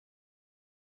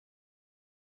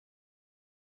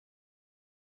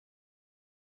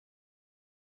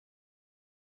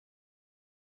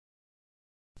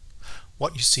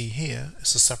What you see here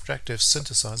is a subtractive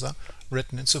synthesizer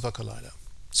written in SuperCollider.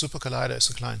 SuperCollider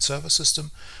is a client-server system,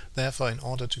 therefore in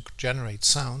order to generate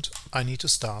sound I need to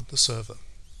start the server.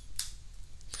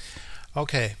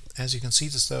 Okay, as you can see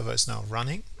the server is now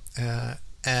running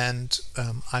and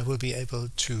I will be able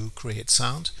to create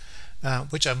sound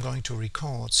which I'm going to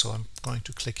record, so I'm going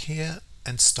to click here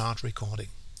and start recording.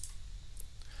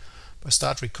 By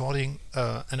start recording,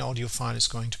 an audio file is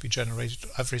going to be generated of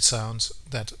every sound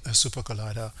that a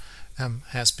SuperCollider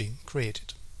has been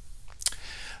created.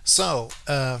 So,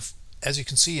 as you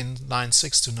can see in line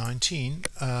 6 to 19,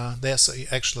 there's the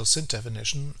actual synth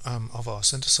definition of our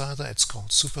synthesizer. It's called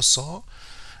SuperSaw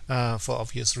for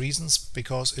obvious reasons,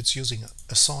 because it's using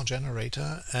a saw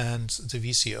generator, and the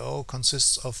VCO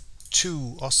consists of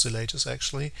two oscillators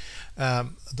actually.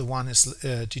 The one is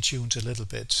detuned a little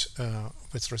bit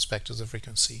with respect to the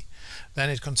frequency. Then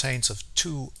it contains of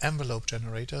two envelope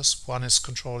generators. One is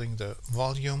controlling the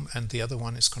volume and the other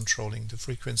one is controlling the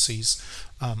frequencies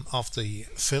of the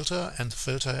filter, and the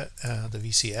filter, the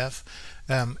VCF,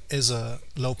 is a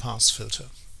low-pass filter.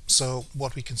 So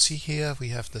what we can see here, we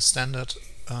have the standard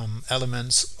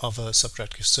elements of a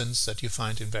subtractive synth that you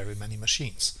find in very many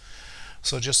machines.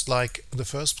 So just like the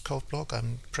first code block,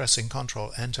 I'm pressing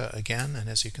Ctrl Enter again, and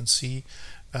as you can see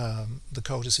the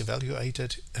code is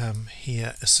evaluated.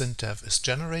 Here a synth is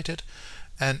generated,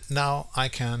 and now I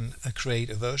can create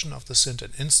a version of the synth,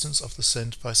 an instance of the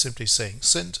synth, by simply saying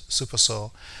synth SuperSaw,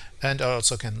 and I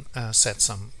also can set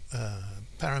some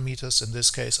parameters. In this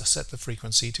case I set the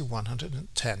frequency to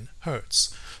 110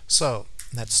 Hertz. So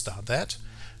let's start that.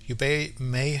 You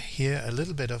may hear a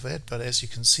little bit of it, but as you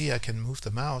can see I can move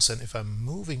the mouse, and if I'm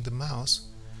moving the mouse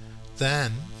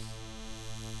then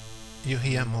you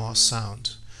hear more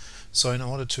sound. So in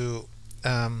order to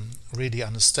really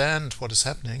understand what is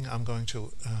happening, I'm going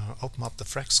to open up the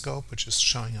FracScope, which is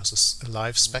showing us a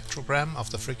live spectrogram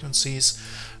of the frequencies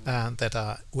that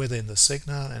are within the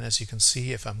signal. And as you can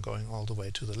see, if I'm going all the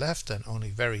way to the left, then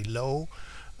only very low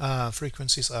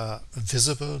frequencies are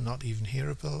visible, not even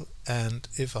hearable, and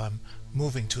if I'm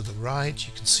moving to the right,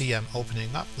 you can see I'm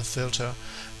opening up the filter,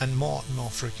 and more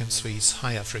frequencies,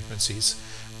 higher frequencies,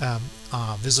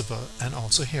 are visible and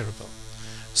also hearable.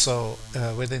 So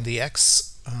within the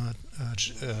X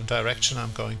direction,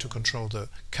 I'm going to control the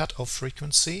cutoff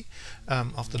frequency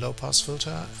of the low-pass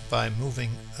filter. By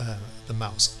moving the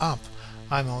mouse up,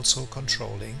 I'm also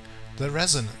controlling the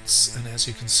resonance, and as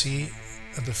you can see,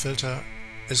 the filter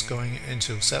is going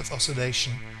into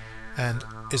self-oscillation and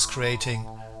is creating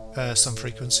some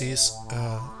frequencies,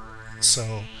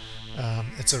 so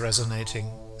it's a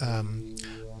resonating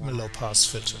low-pass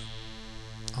filter.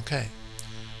 Okay,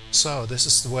 so this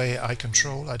is the way I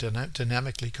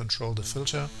dynamically control the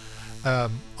filter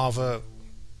of a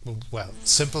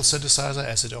simple synthesizer,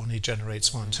 as it only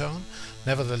generates one tone.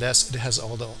 Nevertheless, it has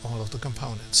all of the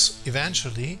components.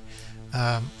 Eventually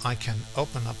I can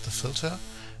open up the filter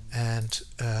and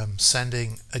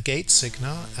sending a gate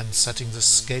signal, and setting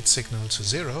this gate signal to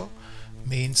 0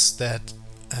 means that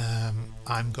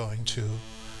I'm going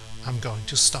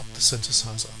to stop the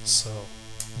synthesizer. So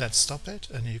let's stop it,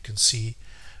 and you can see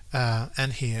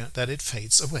and hear that it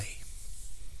fades away.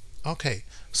 Okay,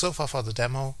 so far for the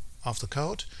demo of the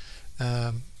code.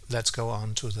 Let's go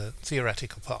on to the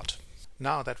theoretical part.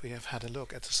 Now that we have had a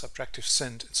look at the subtractive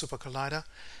synth in SuperCollider,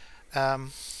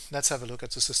 let's have a look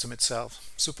at the system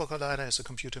itself. SuperCollider is a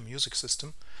computer music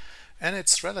system, and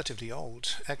it's relatively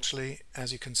old. Actually,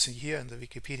 as you can see here in the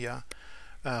Wikipedia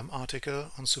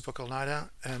article on SuperCollider,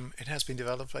 it has been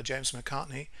developed by James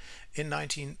McCartney in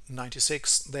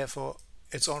 1996, therefore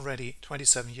it's already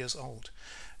 27 years old,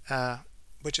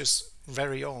 which is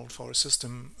very old for a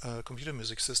system, computer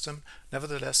music system.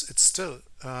 Nevertheless, it's still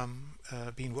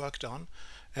being worked on.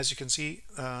 As you can see,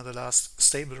 the last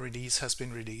stable release has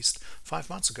been released 5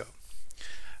 months ago.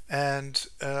 And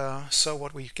so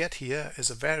what we get here is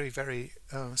a very, very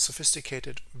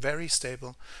sophisticated, very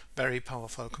stable, very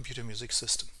powerful computer music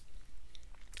system.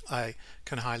 I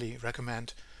can highly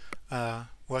recommend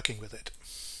working with it.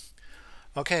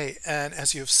 Okay, and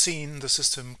as you've seen, the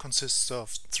system consists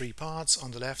of 3 parts.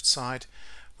 On the left side,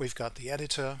 we've got the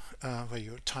editor where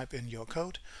you type in your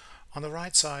code. On the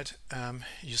right side,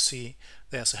 you see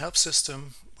there's a help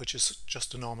system, which is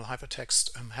just a normal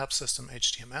hypertext help system,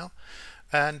 HTML.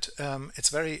 And it's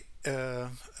very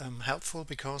helpful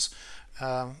because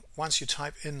once you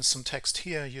type in some text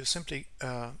here, you simply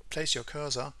place your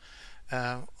cursor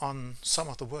on some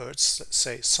of the words, let's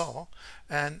say saw,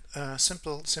 and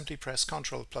simply press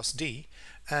Ctrl+D,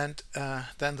 and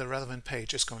then the relevant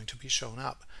page is going to be shown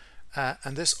up.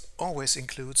 And this always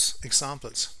includes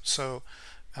examples. So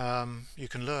You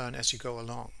can learn as you go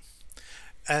along.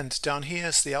 And down here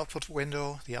is the output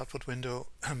window. The output window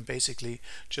basically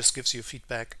just gives you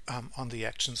feedback on the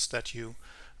actions that you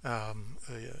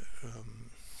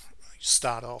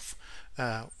start off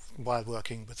while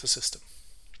working with the system.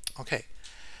 Okay.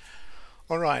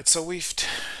 All right, so we've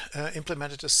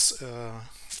implemented this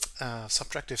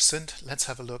subtractive synth. Let's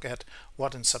have a look at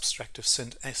what an subtractive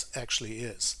synth actually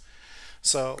is.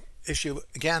 So if you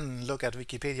again look at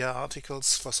Wikipedia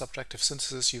articles for subtractive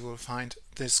synthesis, you will find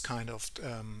this kind of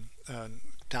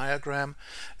diagram,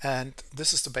 and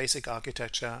this is the basic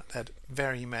architecture that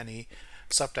very many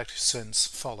subtractive synths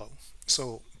follow.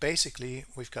 So basically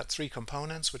we've got three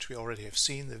components which we already have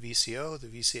seen: the VCO, the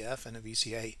VCF, and the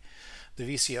VCA.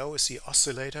 The VCO is the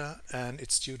oscillator, and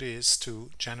its duty is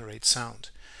to generate sound.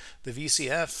 The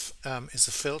VCF is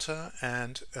a filter,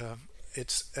 and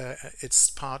its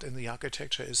part in the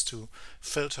architecture is to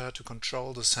filter, to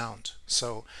control the sound.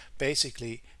 So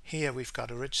basically here we've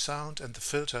got a rich sound, and the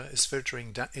filter is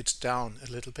filtering it down a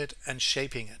little bit and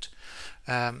shaping it.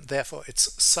 Therefore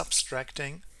it's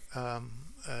subtracting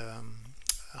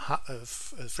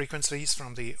frequencies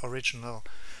from the original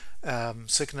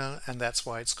signal, and that's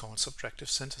why it's called subtractive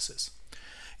synthesis.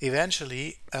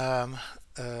 Eventually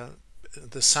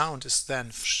the sound is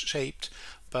then shaped,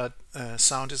 but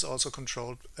sound is also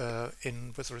controlled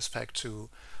with respect to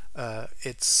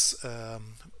its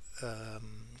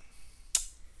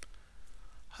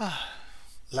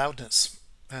loudness,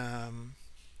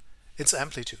 its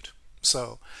amplitude.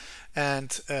 So, and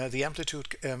the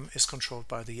amplitude is controlled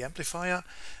by the amplifier.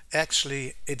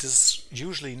 Actually, it is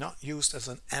usually not used as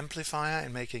an amplifier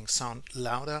in making sound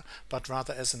louder, but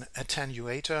rather as an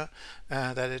attenuator,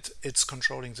 that it's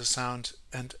controlling the sound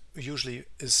and usually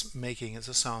is making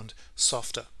the sound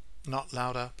softer, not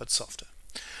louder but softer.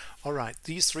 All right,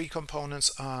 these three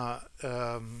components are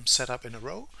set up in a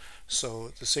row.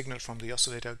 So the signal from the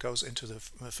oscillator goes into the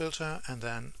filter, and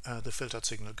then the filtered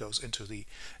signal goes into the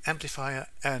amplifier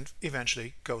and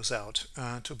eventually goes out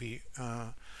to be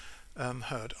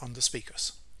heard on the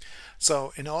speakers.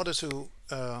 So in order to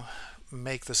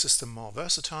make the system more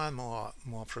versatile,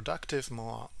 more productive,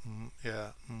 more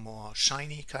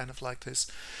shiny, kind of like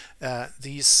this,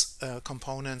 these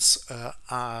components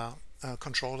are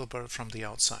controllable from the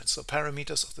outside. So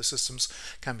parameters of the systems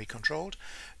can be controlled,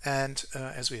 and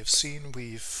as we have seen,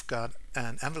 we've got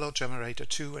an envelope generator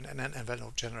 2 and an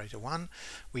envelope generator 1.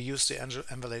 We use the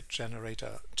envelope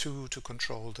generator 2 to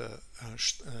control the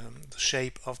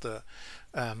shape of the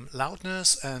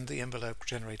loudness, and the envelope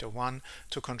generator 1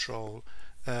 to control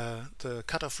the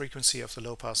cutoff frequency of the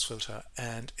low-pass filter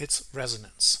and its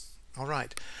resonance. All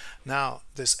right, now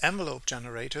this envelope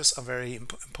generators are very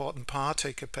important part,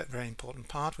 take a very important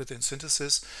part within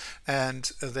synthesis, and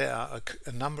there are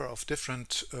a number of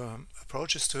different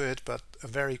approaches to it, but a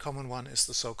very common one is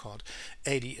the so-called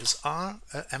ADSR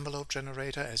envelope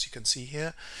generator. As you can see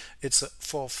here, it's a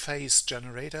four-phase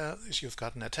generator. You've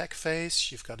got an attack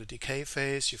phase, you've got a decay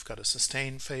phase, you've got a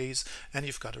sustain phase, and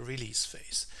you've got a release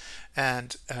phase.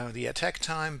 And the attack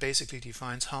time basically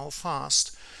defines how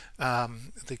fast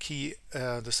the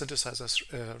synthesizer is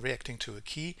reacting to a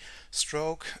key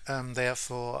stroke.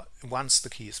 Therefore, once the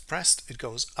key is pressed, it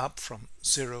goes up from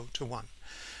 0 to 1.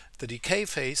 The decay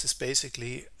phase is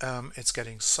basically it's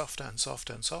getting softer and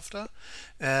softer and softer,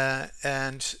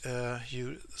 and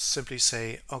you simply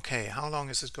say, okay, how long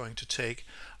is it going to take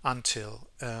until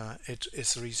it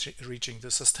is reaching the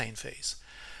sustain phase?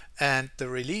 And the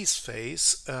release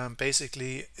phase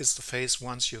basically is the phase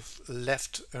once you've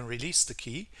left and released the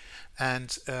key,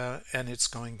 and it's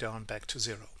going down back to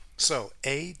 0. So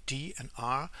A, D, and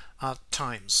R are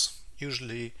times,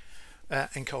 usually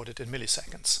encoded in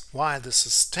milliseconds, while the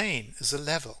sustain is a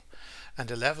level.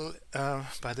 And a level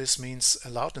by this means a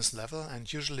loudness level,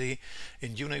 and usually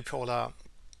in unipolar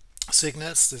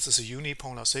signals, this is a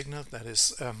unipolar signal, that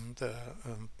is the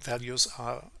values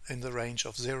are in the range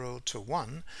of 0 to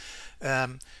 1.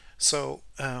 So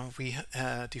we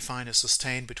define a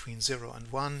sustain between 0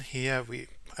 and 1. Here we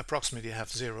approximately have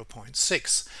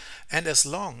 0.6, and as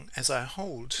long as I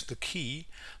hold the key,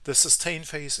 the sustain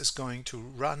phase is going to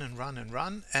run and run and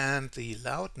run, and the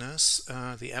loudness,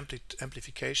 the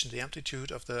amplification, the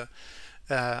amplitude of the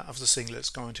signal is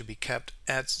going to be kept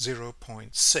at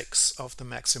 0.6 of the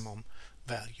maximum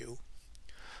value.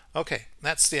 Okay,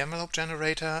 that's the envelope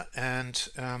generator, and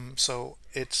so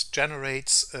it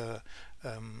generates a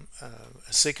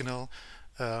signal,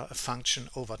 a function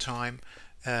over time,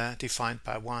 defined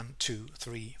by 1, 2,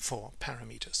 3, 4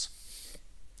 parameters.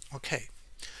 Okay,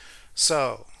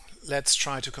 so let's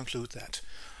try to conclude that.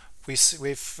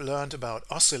 We've learned about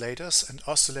oscillators, and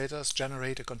oscillators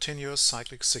generate a continuous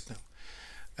cyclic signal.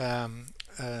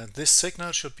 This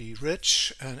signal should be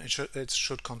rich, and it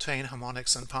should contain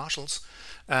harmonics and partials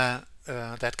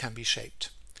that can be shaped.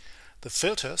 The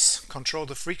filters control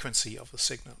the frequency of the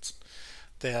signals.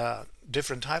 There are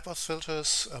different types of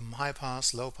filters, high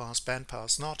pass, low pass, band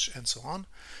pass, notch, and so on.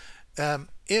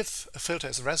 If a filter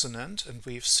is resonant, and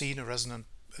we've seen a resonant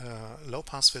low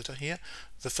pass filter here,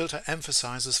 the filter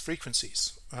emphasizes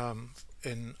frequencies.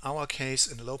 In our case,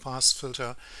 in the low pass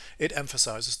filter, it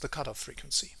emphasizes the cutoff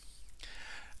frequency.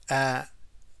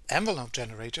 Envelope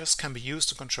generators can be used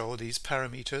to control these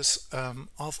parameters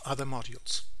of other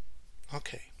modules.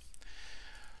 Okay.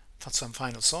 For some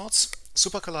final thoughts,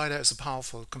 SuperCollider is a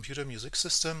powerful computer music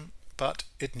system, but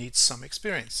it needs some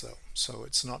experience though, so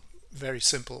it's not very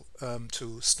simple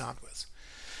to start with.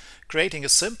 Creating a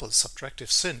simple subtractive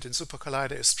synth in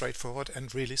SuperCollider is straightforward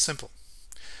and really simple.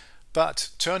 But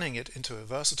turning it into a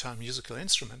versatile musical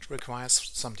instrument requires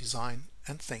some design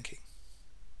and thinking.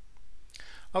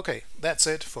 Okay, that's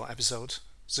it for episode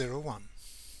 01.